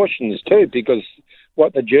abortions too, because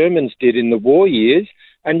what the Germans did in the war years,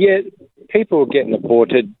 and yet people were getting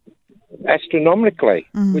aborted astronomically,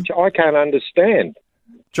 which I can't understand.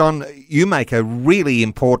 John, you make a really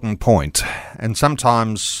important point, and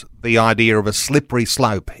sometimes the idea of a slippery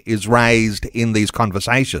slope is raised in these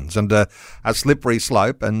conversations, and a slippery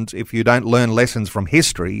slope, and if you don't learn lessons from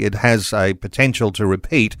history, it has a potential to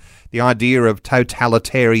repeat. The idea of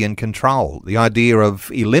totalitarian control, the idea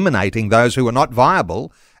of eliminating those who are not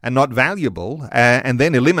viable and not valuable, and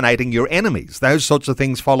then eliminating your enemies. Those sorts of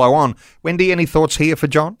things follow on. Wendy, any thoughts here for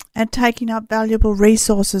John? And taking up valuable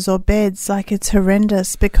resources or beds, like, it's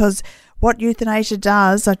horrendous, because what euthanasia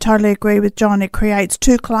does, I totally agree with John, it creates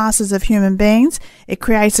two classes of human beings. It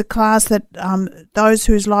creates a class that those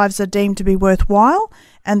whose lives are deemed to be worthwhile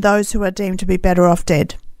and those who are deemed to be better off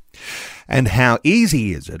dead. And how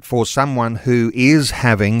easy is it for someone who is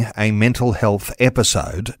having a mental health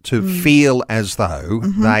episode to feel as though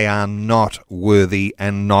they are not worthy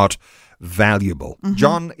and not valuable?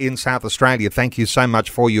 John in South Australia, thank you so much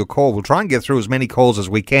for your call. We'll try and get through as many calls as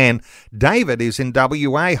we can. David is in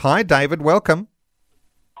WA. Hi, David. Welcome.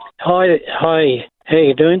 Hi. How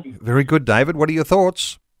you doing? Very good, David. What are your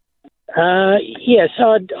thoughts? Yes,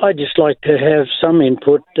 I'd just like to have some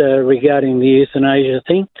input regarding the euthanasia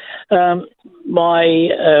thing. My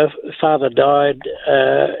father died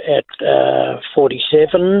at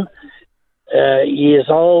 47 years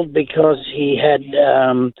old because he had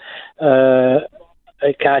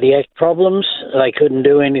cardiac problems. They couldn't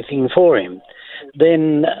do anything for him.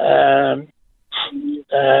 Then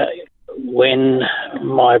when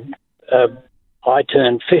I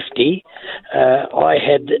turned 50, I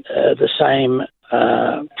had the same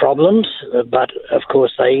problems, but of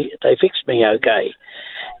course they fixed me okay.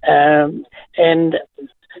 And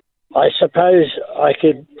I suppose I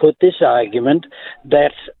could put this argument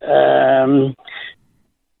that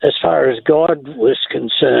as far as God was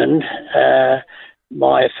concerned,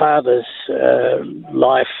 my father's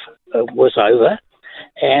life was over,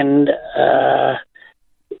 and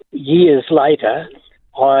years later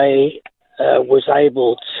I was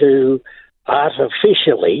able to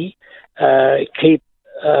artificially keep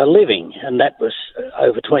living, and that was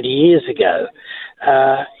over 20 years ago.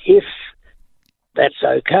 If that's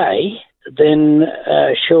okay, then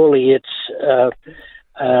surely it's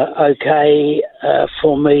okay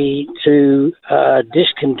for me to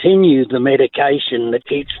discontinue the medication that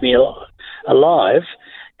keeps me alive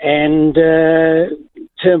and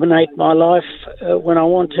terminate my life when I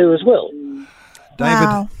want to as well. David,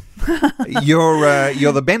 Wow.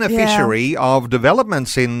 you're the beneficiary of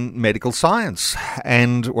developments in medical science,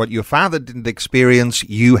 and what your father didn't experience,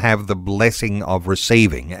 you have the blessing of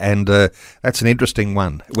receiving, and that's an interesting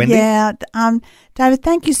one. Wendy? Yeah, David,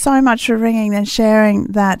 thank you so much for ringing and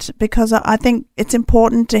sharing that, because I think it's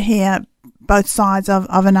important to hear both sides of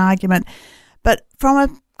an argument. But from a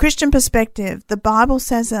Christian perspective, the Bible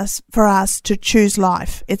says for us to choose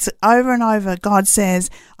life. It's over and over. God says,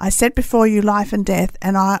 I set before you life and death,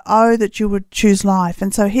 and I owe that you would choose life.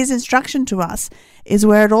 And so his instruction to us is,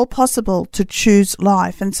 where at all possible, to choose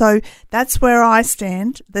life. And so that's where I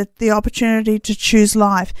stand, that the opportunity to choose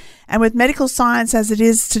life. And with medical science as it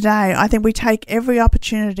is today, I think we take every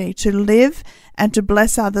opportunity to live and to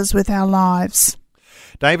bless others with our lives.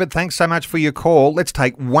 David, thanks so much for your call. Let's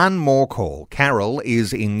take one more call. Carol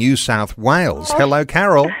is in New South Wales. Hello,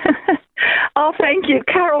 Carol. Oh, thank you.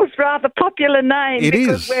 Carol's rather popular name. It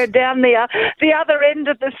because is. We're down the other end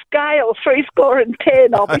of the scale,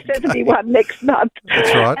 70. I'll be 71 next month.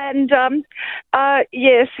 That's right. And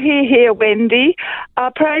yes, here, Wendy.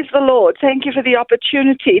 Praise the Lord. Thank you for the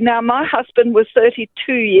opportunity. Now, my husband was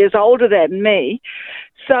 32 years older than me,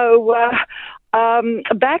 so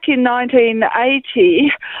back in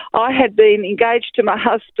 1980, I had been engaged to my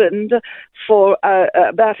husband for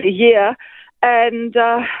about a year, and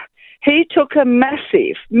he took a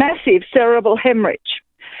massive cerebral hemorrhage.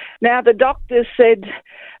 Now, the doctors said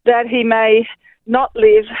that he may not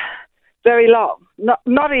live very long,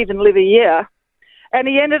 not even live a year, and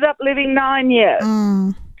he ended up living 9 years.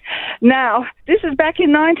 Now, this is back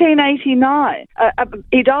in 1989.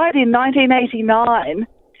 He died in 1989.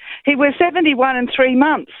 He was 71 in 3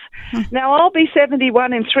 months. Now, I'll be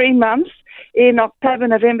 71 in 3 months in October,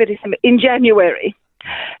 November, December, in January.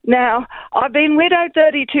 Now, I've been widowed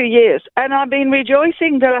 32 years, and I've been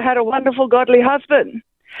rejoicing that I had a wonderful, godly husband.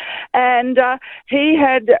 And he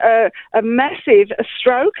had a massive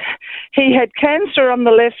stroke. He had cancer on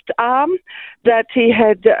the left arm that he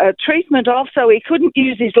had treatment of, so he couldn't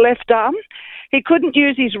use his left arm. He couldn't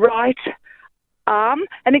use his right arm,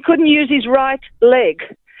 and he couldn't use his right leg.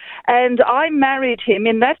 And I married him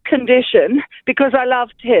in that condition because I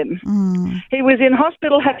loved him. He was in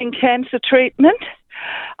hospital having cancer treatment.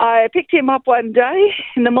 I picked him up one day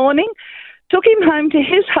in the morning, took him home to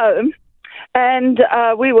his home, and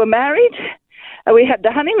we were married. We had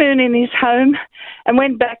the honeymoon in his home, and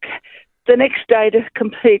went back the next day to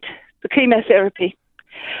complete the chemotherapy.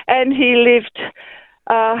 And he lived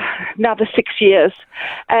another 6 years,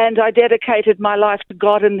 and I dedicated my life to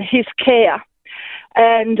God and his care.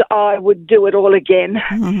 And I would do it all again.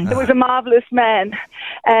 Mm-hmm. He was a marvellous man,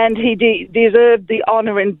 and he deserved the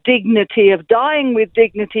honour and dignity of dying with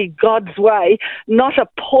dignity God's way, not a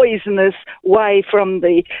poisonous way from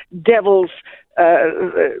the devil's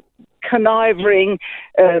conniving,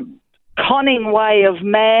 conning way of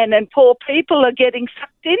man. And poor people are getting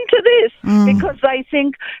sucked into this because they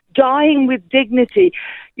think dying with dignity.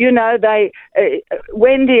 You know,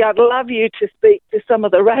 Wendy, I'd love you to speak to some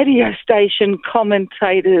of the radio station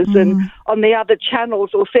commentators and on the other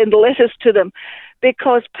channels, or send letters to them,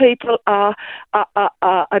 because people are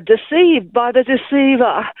deceived by the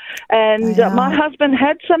deceiver. And my husband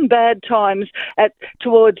had some bad times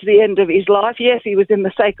towards the end of his life. Yes, he was in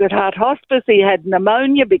the Sacred Heart Hospice. He had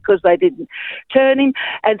pneumonia because they didn't turn him.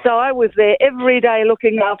 And so I was there every day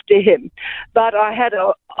looking after him. But I had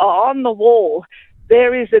on the wall,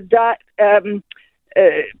 there is thou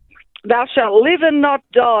shalt live and not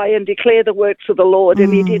die and declare the works of the Lord.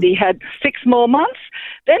 And he did. He had 6 more months.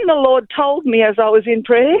 Then the Lord told me as I was in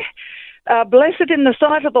prayer, blessed in the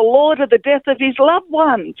sight of the Lord are the death of his loved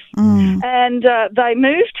ones. And they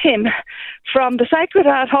moved him from the Sacred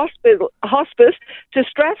Heart Hospice to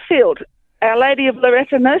Strathfield, Our Lady of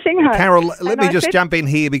Loretta Nursing Home. Carol, let me just jump in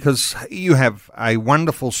here, because you have a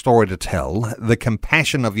wonderful story to tell, the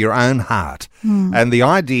compassion of your own heart. And the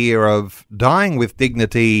idea of dying with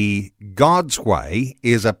dignity God's way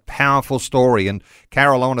is a powerful story. And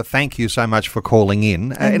Carol, I want to thank you so much for calling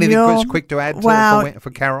in. Anything quick to add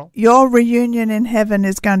for Carol? Your reunion in heaven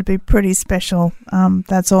is going to be pretty special.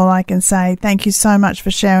 That's all I can say. Thank you so much for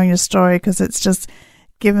sharing your story, because it's just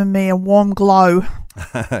given me a warm glow.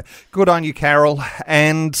 Good on you, Carol.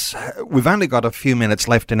 And we've only got a few minutes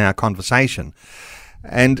left in our conversation.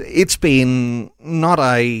 And it's been not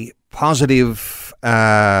a positive,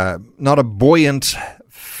 not a buoyant,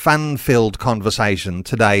 fun-filled conversation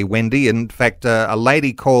today, Wendy. In fact, a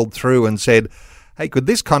lady called through and said, hey, could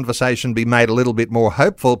this conversation be made a little bit more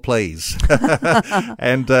hopeful, please?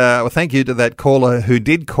 And well, thank you to that caller who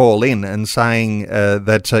did call in and saying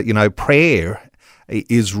that, prayer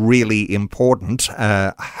is really important.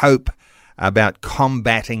 Hope about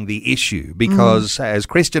combating the issue, because as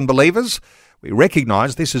Christian believers, we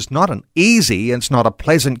recognise this is not an easy, and it's not a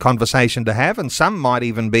pleasant conversation to have, and some might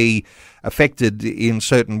even be affected in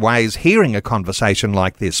certain ways hearing a conversation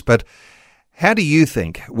like this. But how do you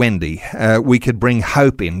think, Wendy, we could bring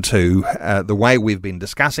hope into the way we've been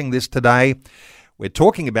discussing this today? We're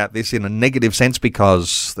talking about this in a negative sense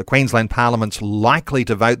because the Queensland Parliament's likely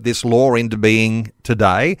to vote this law into being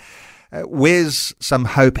today. Where's some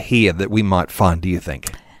hope here that we might find, do you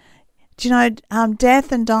think? Do you know,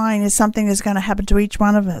 death and dying is something that's going to happen to each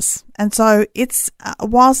one of us. And so it's,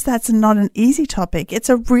 whilst that's not an easy topic, it's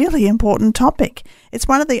a really important topic. It's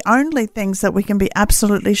one of the only things that we can be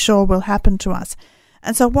absolutely sure will happen to us.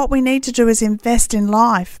 And so what we need to do is invest in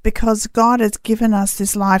life, because God has given us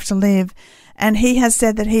this life to live. And he has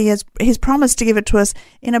said that he's promised to give it to us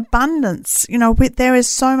in abundance. You know, there is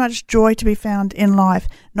so much joy to be found in life.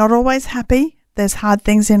 Not always happy. There's hard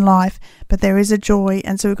things in life, but there is a joy.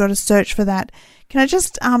 And so we've got to search for that. Can I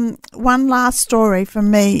just, one last story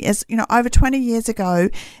from me is, over 20 years ago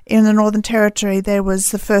in the Northern Territory, there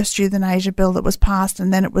was the first euthanasia bill that was passed,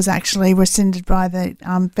 and then it was actually rescinded by the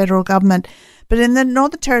federal government. But in the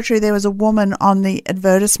Northern Territory, there was a woman on the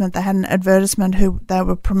advertisement. They had an advertisement who they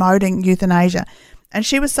were promoting euthanasia. And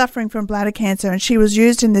she was suffering from bladder cancer, and she was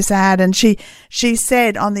used in this ad. And she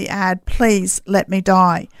said on the ad, please let me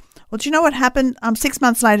die. Well, do you know what happened? 6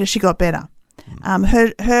 months later, she got better.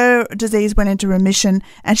 Her disease went into remission,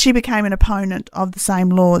 and she became an opponent of the same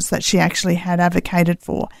laws that she actually had advocated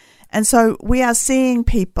for. And so we are seeing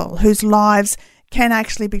people whose lives can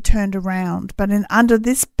actually be turned around. But under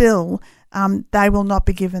this bill, they will not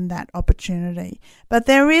be given that opportunity. But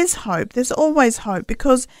there is hope. There's always hope,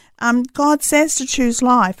 because God says to choose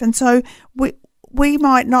life. And so we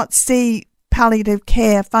might not see palliative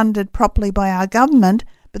care funded properly by our government,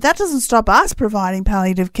 but that doesn't stop us providing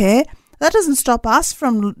palliative care. That doesn't stop us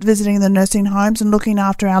from visiting the nursing homes and looking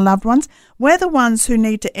after our loved ones. We're the ones who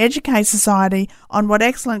need to educate society on what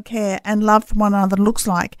excellent care and love for one another looks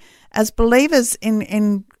like. As believers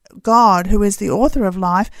in God, who is the author of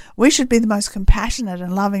life, we should be the most compassionate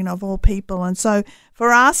and loving of all people. And so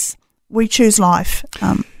for us, we choose life.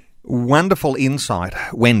 Wonderful insight,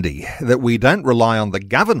 Wendy, that we don't rely on the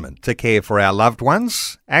government to care for our loved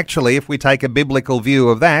ones. Actually, if we take a biblical view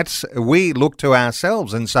of that, we look to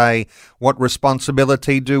ourselves and say, what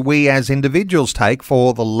responsibility do we as individuals take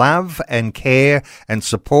for the love and care and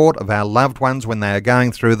support of our loved ones when they are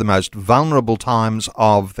going through the most vulnerable times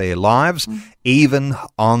of their lives, even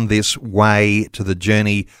on this way to the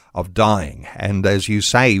journey of dying? And as you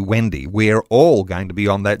say, Wendy, we're all going to be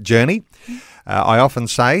on that journey. I often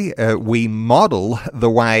say we model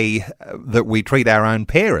the way that we treat our own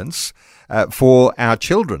parents for our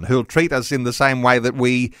children, who'll treat us in the same way that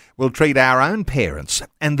we will treat our own parents.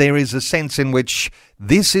 And there is a sense in which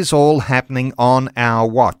this is all happening on our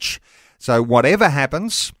watch. So whatever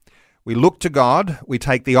happens, we look to God, we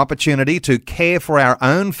take the opportunity to care for our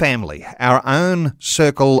own family, our own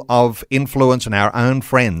circle of influence and our own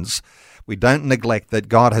friends. We don't neglect that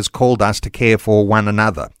God has called us to care for one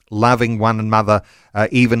another, loving one another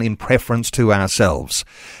even in preference to ourselves.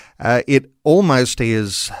 It almost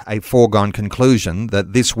is a foregone conclusion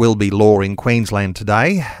that this will be law in Queensland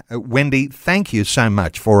today. Wendy, thank you so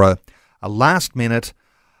much for a last-minute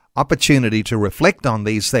opportunity to reflect on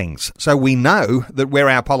these things. So we know that where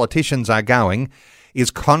our politicians are going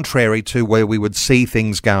is contrary to where we would see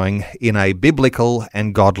things going in a biblical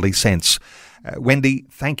and godly sense. Wendy,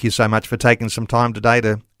 thank you so much for taking some time today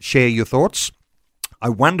to share your thoughts. I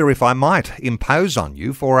wonder if I might impose on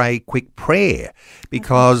you for a quick prayer,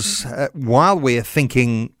 because while we're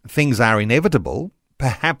thinking things are inevitable,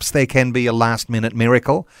 perhaps there can be a last-minute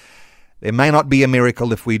miracle. There may not be a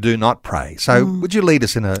miracle if we do not pray. So would you lead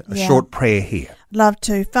us in a short prayer here? Love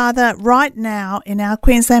to. Father, right now in our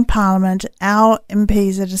Queensland Parliament, our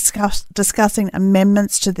MPs are discussing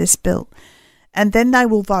amendments to this bill, and then they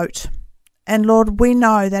will vote. And Lord, we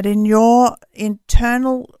know that in your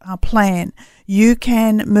internal plan, you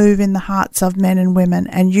can move in the hearts of men and women,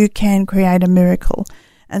 and you can create a miracle.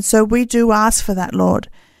 And so we do ask for that, Lord.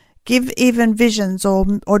 Give even visions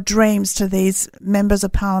or dreams to these members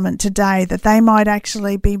of Parliament today, that they might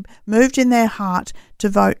actually be moved in their heart to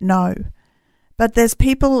vote no. But there's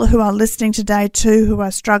people who are listening today too who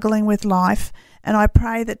are struggling with life, and I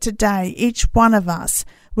pray that today each one of us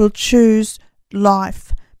will choose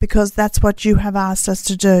life, because that's what you have asked us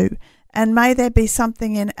to do. And may there be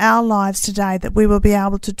something in our lives today that we will be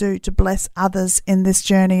able to do to bless others in this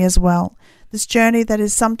journey as well. This journey that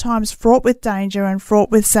is sometimes fraught with danger and fraught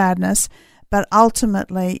with sadness, but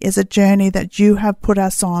ultimately is a journey that you have put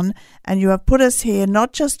us on, and you have put us here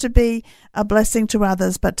not just to be a blessing to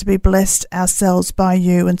others, but to be blessed ourselves by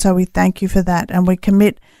you. And so we thank you for that, and we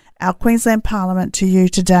commit our Queensland Parliament to you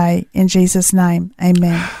today. In Jesus' name,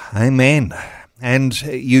 amen. Amen. And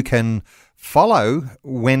you can follow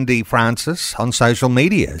Wendy Francis on social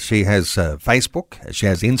media. She has Facebook, she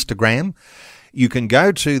has Instagram. You can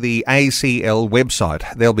go to the ACL website.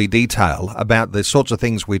 There'll be detail about the sorts of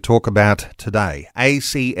things we talk about today.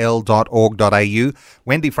 acl.org.au.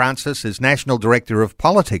 Wendy Francis is National Director of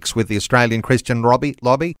Politics with the Australian Christian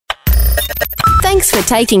Lobby. Thanks for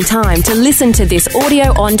taking time to listen to this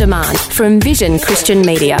audio on demand from Vision Christian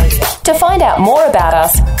Media. To find out more about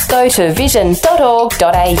us, go to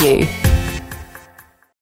vision.org.au.